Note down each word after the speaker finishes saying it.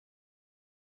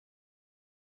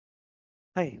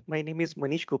Hi, my name is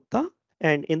Manish Gupta,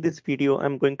 and in this video,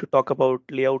 I'm going to talk about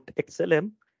LayoutXLM,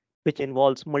 which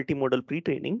involves multimodal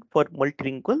pre-training for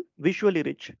multilingual, visually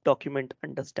rich document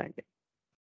understanding.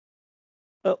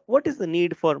 What is the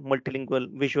need for multilingual,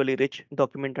 visually rich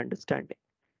document understanding?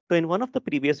 So in one of the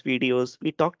previous videos,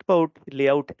 we talked about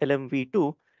LayoutLM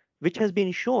v2, which has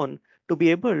been shown to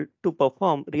be able to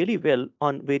perform really well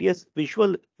on various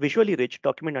visually rich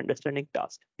document understanding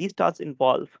tasks. These tasks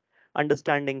involve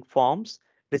understanding forms,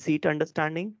 receipt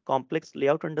understanding, complex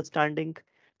layout understanding,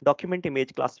 document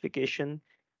image classification,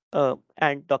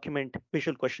 and document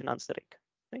visual question answering.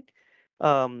 Right?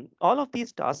 All of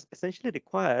these tasks essentially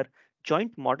require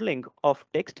joint modeling of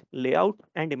text, layout,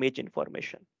 and image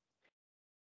information.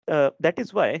 That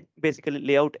is why basically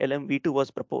layout LMV2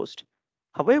 was proposed.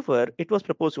 However, it was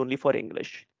proposed only for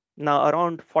English. Now,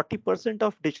 around 40%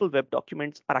 of digital web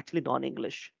documents are actually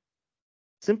non-English.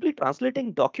 Simply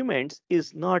translating documents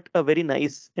is not a very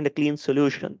nice and a clean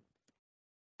solution.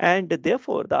 And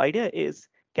therefore, the idea is,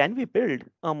 can we build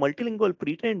a multilingual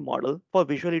pre-trained model for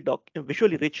visually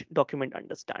rich document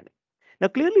understanding? Now,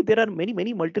 clearly, there are many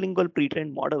multilingual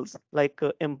pre-trained models like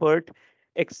MBERT,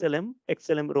 XLM,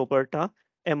 XLM Roberta,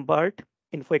 MBART,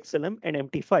 InfoXLM, and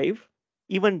MT5,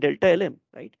 even Delta LM,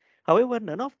 right? However,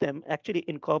 none of them actually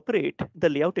incorporate the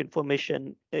layout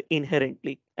information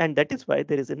inherently. And that is why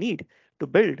there is a need to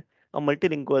build a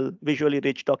multilingual, visually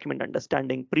rich document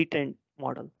understanding pre-trained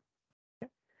model.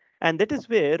 And that is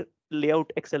where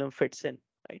layout XLM fits in,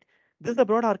 right? This is a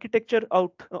broad architecture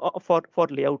out for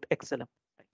layout XLM.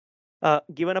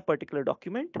 Given a particular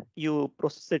document, you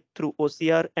process it through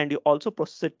OCR and you also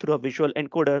process it through a visual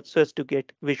encoder so as to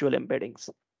get visual embeddings.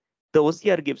 The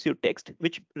OCR gives you text,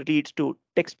 which reads to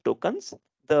text tokens.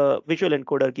 The visual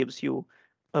encoder gives you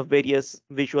various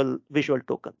visual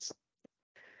tokens.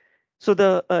 So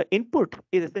the input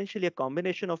is essentially a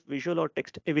combination of visual and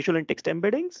text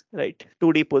embeddings, right?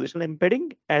 2D positional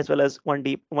embedding as well as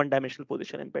one-dimensional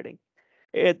position embedding.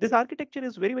 This architecture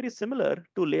is very similar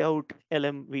to layout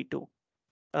LMV2.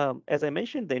 As I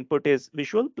mentioned, the input is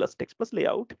visual plus text plus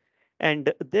layout,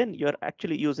 and then you're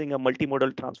actually using a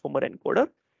multimodal transformer encoder,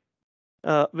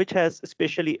 which has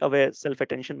spatially aware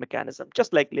self-attention mechanism,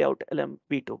 just like layout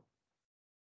LMV2.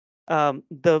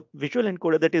 The visual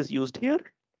encoder that is used here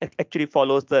actually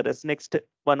follows the ResNext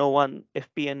 101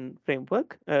 FPN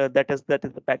framework. That is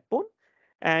the backbone.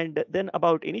 And then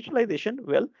about initialization,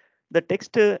 well, the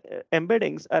text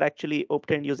embeddings are actually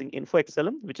obtained using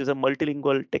InfoXLM, which is a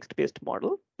multilingual text-based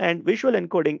model. And visual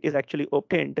encoding is actually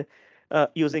obtained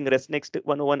using ResNext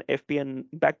 101 FPN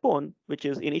backbone, which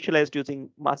is initialized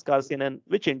using Mascar CNN,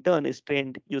 which in turn is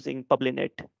trained using Publinet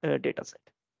dataset.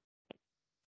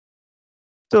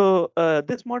 So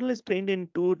this model is trained in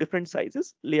two different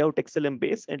sizes, Layout XLM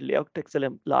base and Layout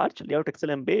XLM large. Layout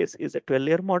XLM base is a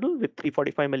 12-layer model with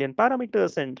 345 million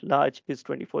parameters, and large is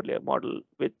 24-layer model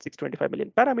with 625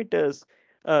 million parameters.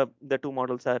 The two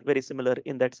models are very similar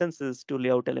in that senses to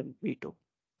Layout LM v2.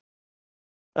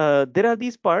 There are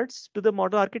these parts to the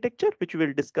model architecture, which we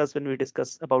will discuss when we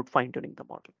discuss about fine-tuning the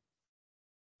model.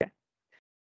 Okay.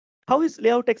 How is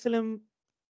Layout XLM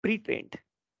pre-trained?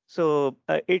 So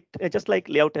it just like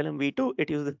layout LMV2, it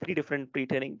uses three different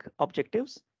pre-training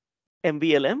objectives.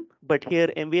 MVLM, but here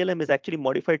MVLM is actually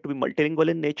modified to be multilingual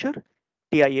in nature.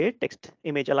 TIA, text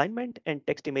image alignment, and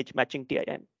text image matching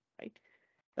TIM. Right.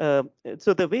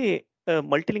 So the way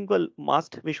multilingual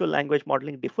masked visual language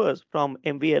modeling differs from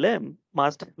MVLM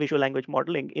masked visual language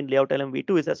modeling in layout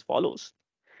LMV2 is as follows.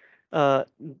 Uh,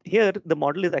 Here, the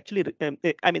model is actually,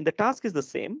 I mean, the task is the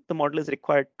same. The model is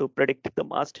required to predict the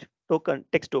masked token,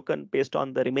 text token based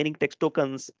on the remaining text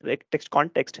tokens, like text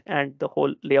context and the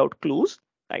whole layout clues,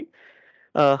 right?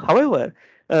 However,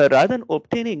 rather than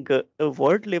obtaining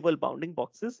word level bounding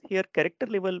boxes, here character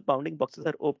level bounding boxes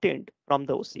are obtained from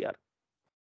the OCR.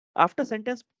 After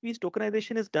sentence piece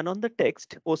tokenization is done on the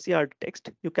text, OCR text,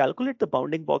 you calculate the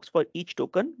bounding box for each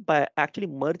token by actually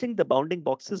merging the bounding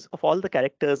boxes of all the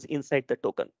characters inside the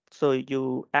token. So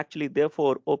you actually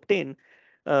therefore obtain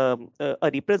a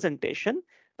representation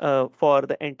for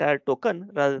the entire token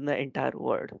rather than the entire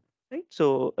word. Right?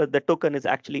 So the token is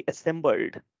actually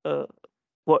assembled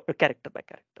character by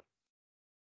character.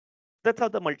 That's how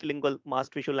the multilingual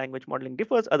masked visual language modeling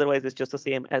differs. Otherwise, it's just the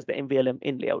same as the MVLM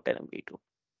in layout LMV2.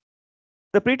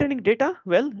 The pre-training data,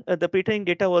 well, the pre-training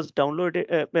data was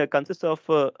downloaded, consists of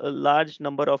a large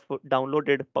number of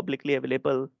downloaded publicly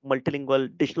available multilingual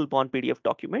digital bond PDF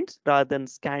documents rather than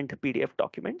scanned PDF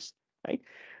documents, right?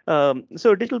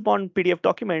 So digital bond PDF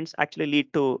documents actually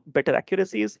lead to better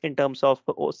accuracies in terms of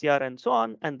OCR and so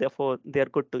on, and therefore they're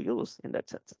good to use in that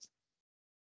sense.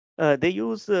 They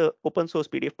use open source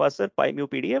PDF parser, PyMu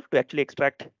PDF, to actually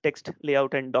extract text,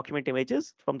 layout, and document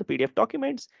images from the PDF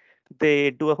documents.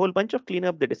 They do a whole bunch of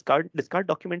cleanup. They discard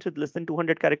documents with less than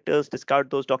 200 characters,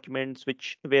 discard those documents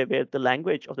where the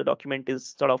language of the document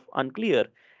is sort of unclear,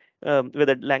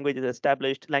 whether language is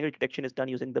established. Language detection is done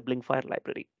using the Blinkfire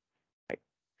library. Right?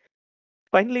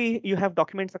 Finally, you have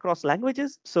documents across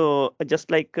languages. So just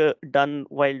like done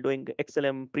while doing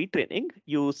XLM pre-training,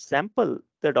 you sample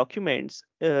the documents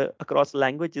across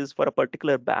languages for a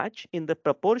particular batch in the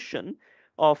proportion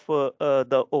of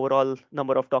the overall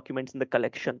number of documents in the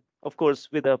collection. Of course,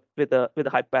 with a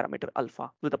high parameter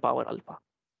alpha, with a power alpha,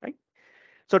 right?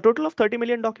 So a total of 30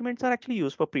 million documents are actually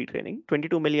used for pre-training.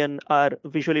 22 million are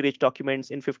visually rich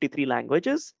documents in 53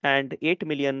 languages, and 8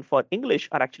 million for English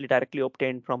are actually directly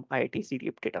obtained from IIT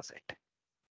CDF dataset.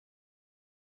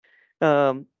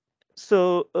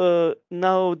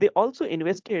 Now they also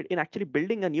invested in actually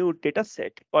building a new data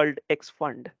set called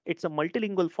XFUND. It's a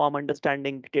multilingual form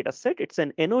understanding data set. It's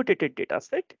an annotated data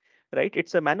set, right?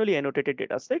 It's a manually annotated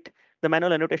data set. The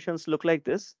manual annotations look like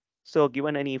this. So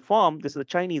given any form, this is a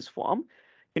Chinese form.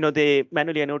 They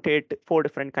manually annotate 4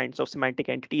 different kinds of semantic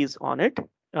entities on it.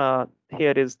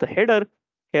 Here is the header.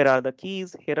 Here are the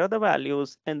keys. Here are the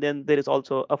values. And then there is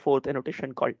also a 4th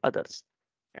annotation called others.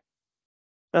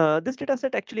 This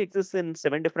dataset actually exists in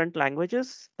 7 different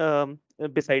languages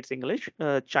besides English: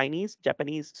 Chinese,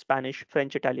 Japanese, Spanish,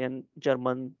 French, Italian,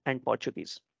 German, and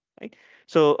Portuguese. Right?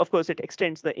 So, of course, it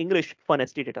extends the English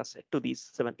FUNST dataset to these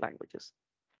 7 languages.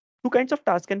 2 kinds of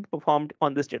tasks can be performed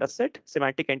on this dataset: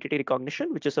 semantic entity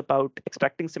recognition, which is about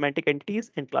extracting semantic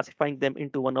entities and classifying them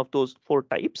into one of those 4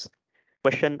 types: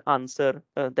 question, answer,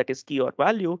 that is key or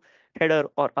value, header,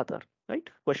 or other. Right?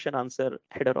 Question, answer,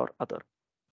 header, or other.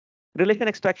 Relation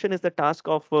extraction is the task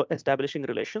of establishing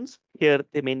relations. Here,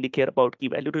 they mainly care about key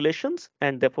value relations,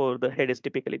 and therefore the head is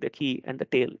typically the key and the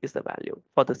tail is the value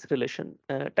for this relation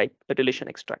relation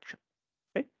extraction.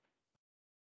 Okay?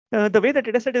 The way the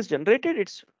dataset is generated,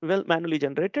 it's manually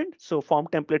generated. So form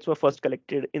templates were first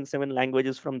collected in 7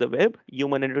 languages from the web.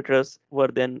 Human annotators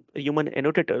were then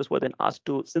asked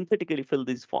to synthetically fill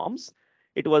these forms.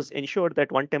 It was ensured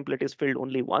that one template is filled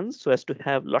only once, so as to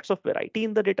have lots of variety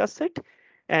in the dataset.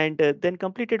 And then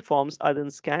completed forms are then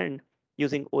scanned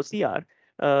using OCR,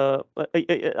 are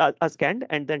scanned,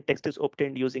 and then text is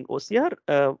obtained using OCR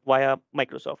via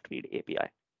Microsoft Read API.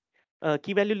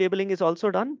 Key value labeling is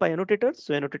also done by annotators.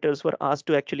 So annotators were asked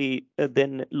to actually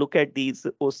then look at these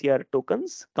OCR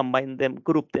tokens, combine them,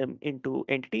 group them into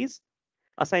entities,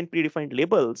 assign predefined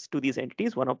labels to these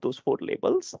entities, one of those 4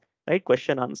 labels, right?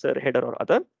 Question, answer, header, or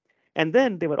other. And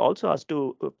then they were also asked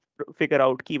to figure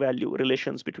out key value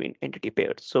relations between entity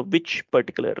pairs. So which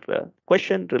particular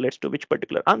question relates to which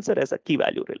particular answer as a key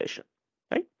value relation,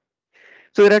 right?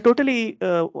 So there are totally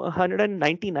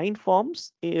 199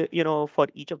 forms, for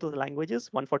each of those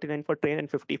languages: 149 for train and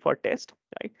 50 for test,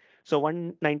 right? So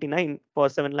 199 for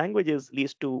 7 languages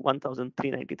leads to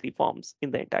 1,393 forms in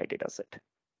the entire data set.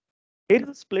 It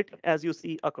is split, as you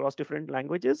see, across different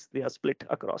languages. They are split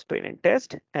across train and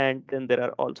test. And then there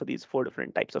are also these 4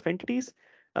 different types of entities.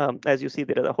 As you see,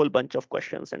 there are a whole bunch of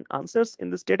questions and answers in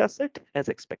this data set as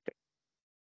expected.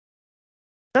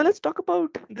 Now let's talk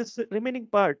about this remaining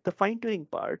part, the fine-tuning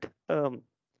part, or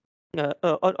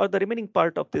the remaining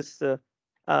part of this of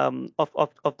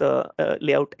the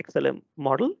LayoutXLM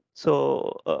model.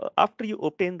 So after you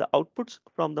obtain the outputs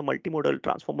from the multimodal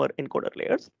transformer encoder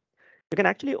layers, you can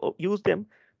actually use them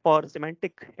for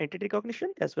semantic entity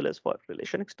recognition as well as for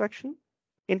relation extraction.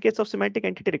 In case of semantic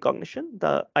entity recognition,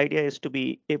 the idea is to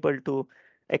be able to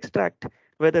extract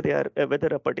whether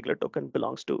a particular token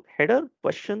belongs to header,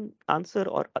 question, answer,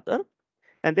 or other.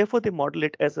 And therefore, they model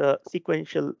it as a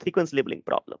sequence labeling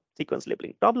problem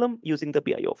using the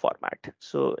BIO format.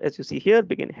 So as you see here,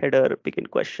 begin header, begin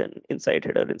question, inside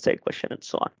header, inside question, and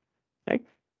so on, right?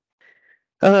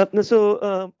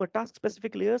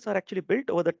 Task-specific layers are actually built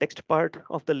over the text part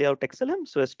of the LayoutXLM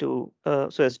so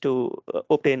as to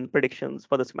obtain predictions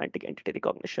for the semantic entity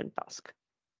recognition task.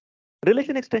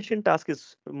 Relation extension task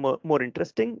is more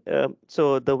interesting.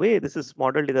 So the way this is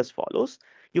modeled is as follows.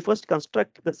 You first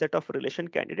construct the set of relation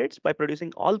candidates by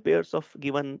producing all pairs of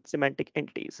given semantic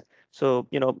entities. So,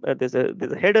 there's a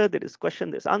header, there is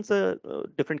question, there's answer,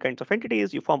 different kinds of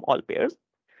entities, you form all pairs.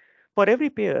 For every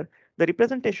pair, the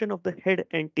representation of the head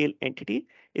and tail entity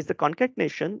is the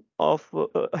concatenation of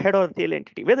a head or tail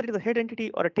entity, whether it is a head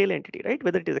entity or a tail entity, right?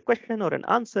 Whether it is a question or an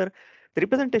answer, the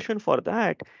representation for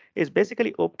that is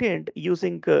basically obtained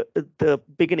using the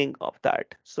beginning of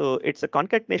that. So it's a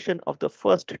concatenation of the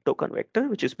first token vector,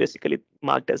 which is basically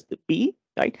marked as the P,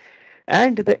 right?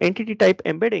 and the entity type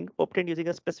embedding obtained using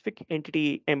a specific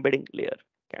entity embedding layer.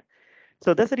 Okay.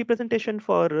 So that's a representation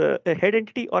for a head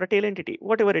entity or a tail entity,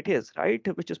 whatever it is, right,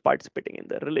 which is participating in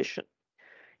the relation.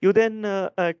 You then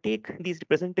take these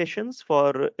representations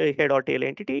for a head or tail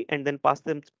entity and then pass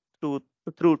them to,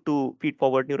 through to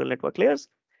feed-forward neural network layers.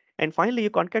 And finally, you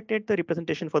concatenate the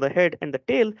representation for the head and the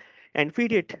tail and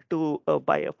feed it to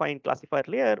by a fine classifier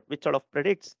layer, which sort of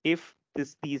predicts if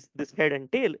this head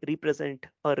and tail represent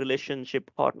a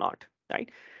relationship or not, right?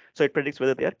 So it predicts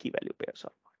whether they are key value pairs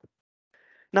or not.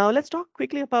 Now let's talk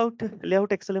quickly about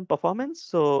LayoutXLM performance.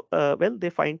 So, well, they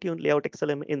fine-tune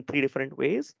LayoutXLM in 3 different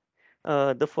ways.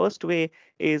 The first way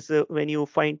is when you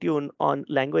fine-tune on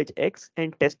language X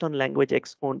and test on language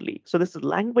X only. So this is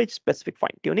language-specific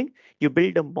fine-tuning. You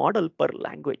build a model per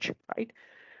language, right?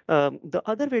 The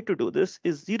other way to do this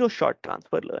is zero-shot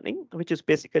transfer learning, which is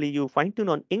basically you fine-tune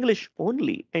on English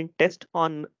only and test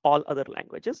on all other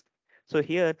languages. So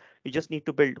here you just need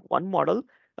to build one model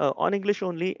on English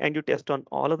only and you test on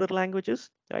all other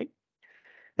languages, right?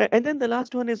 And then the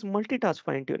last one is multitask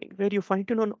fine tuning, where you fine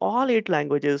tune on all 8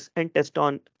 languages and test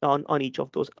on each of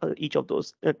those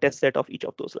test set of each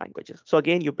of those languages. So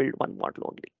again, you build one model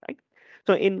only, right?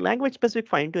 So in language specific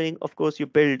fine tuning, of course, you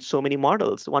build so many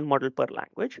models, one model per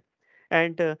language.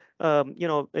 And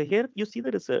here you see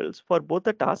the results for both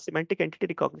the task semantic entity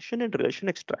recognition and relation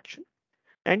extraction.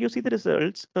 And you see the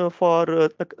results for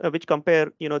which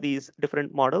compare these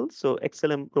different models. So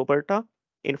XLM Roberta,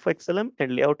 InfoXLM,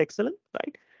 and LayoutXLM,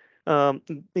 right? Um,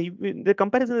 the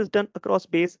comparison is done across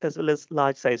base as well as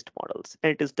large sized models,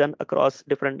 and it is done across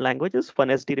different languages.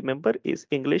 FunSD, remember, is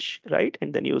English, right?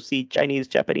 And then you see Chinese,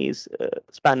 Japanese,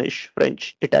 Spanish,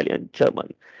 French, Italian,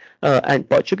 German, and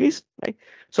Portuguese, right?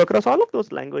 So across all of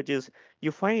those languages,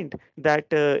 you find that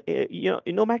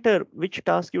no matter which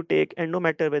task you take and no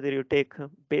matter whether you take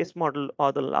base model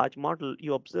or the large model,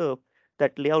 you observe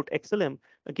that LayoutXLM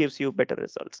gives you better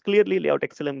results. Clearly,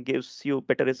 LayoutXLM gives you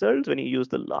better results when you use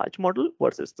the large model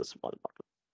versus the small model.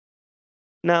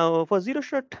 Now, for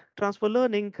zero-shot transfer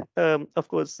learning, of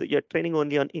course, you're training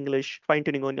only on English,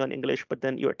 fine-tuning only on English, but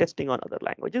then you're testing on other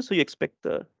languages. So you expect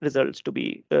the results to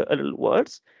be a little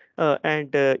worse.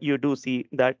 And you do see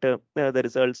that the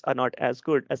results are not as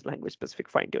good as language-specific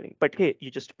fine-tuning. But hey, you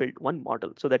just built one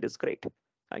model, so that is great,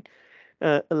 right?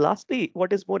 Lastly,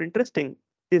 what is more interesting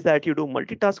is that you do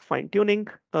multitask fine-tuning,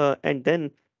 and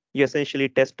then you essentially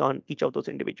test on each of those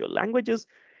individual languages.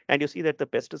 And you see that the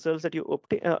best results that you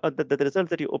obtain, the results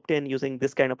that you obtain using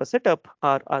this kind of a setup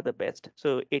are the best.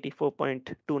 So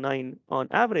 84.29 on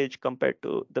average compared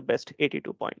to the best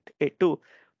 82.82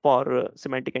 for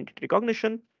semantic entity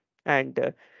recognition,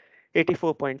 and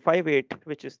 84.58,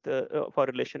 which is the for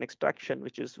relation extraction,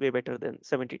 which is way better than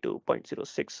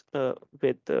 72.06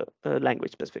 with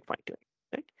language specific fine tuning.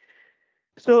 Right?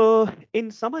 So in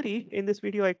summary, in this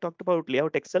video, I talked about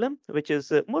LayoutXLM, which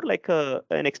is more like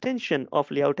an extension of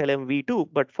LayoutLM v2,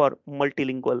 but for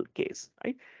multilingual case,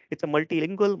 right? It's a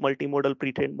multilingual, multimodal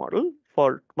pre-trained model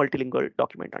for multilingual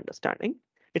document understanding.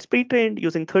 It's pre-trained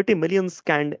using 30 million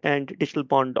scanned and digital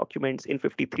bond documents in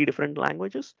 53 different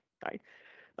languages, right?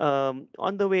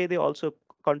 On the way, they also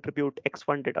contribute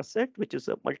XFUND dataset, which is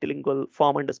a multilingual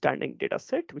form understanding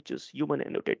dataset, which is human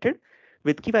annotated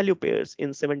with key value pairs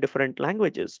in 7 different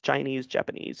languages: Chinese,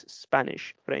 Japanese,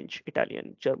 Spanish, French,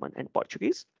 Italian, German, and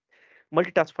Portuguese.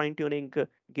 Multitask fine-tuning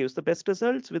gives the best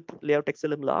results with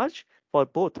LayoutXLM large for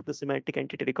both the semantic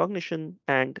entity recognition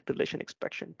and relation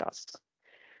extraction tasks.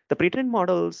 The pre-trained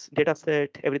models, dataset,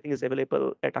 everything is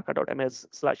available at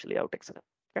aka.ms/LayoutXLM.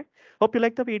 Okay. Hope you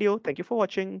liked the video. Thank you for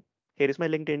watching. Here is my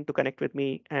LinkedIn to connect with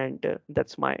me, and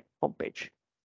that's my homepage.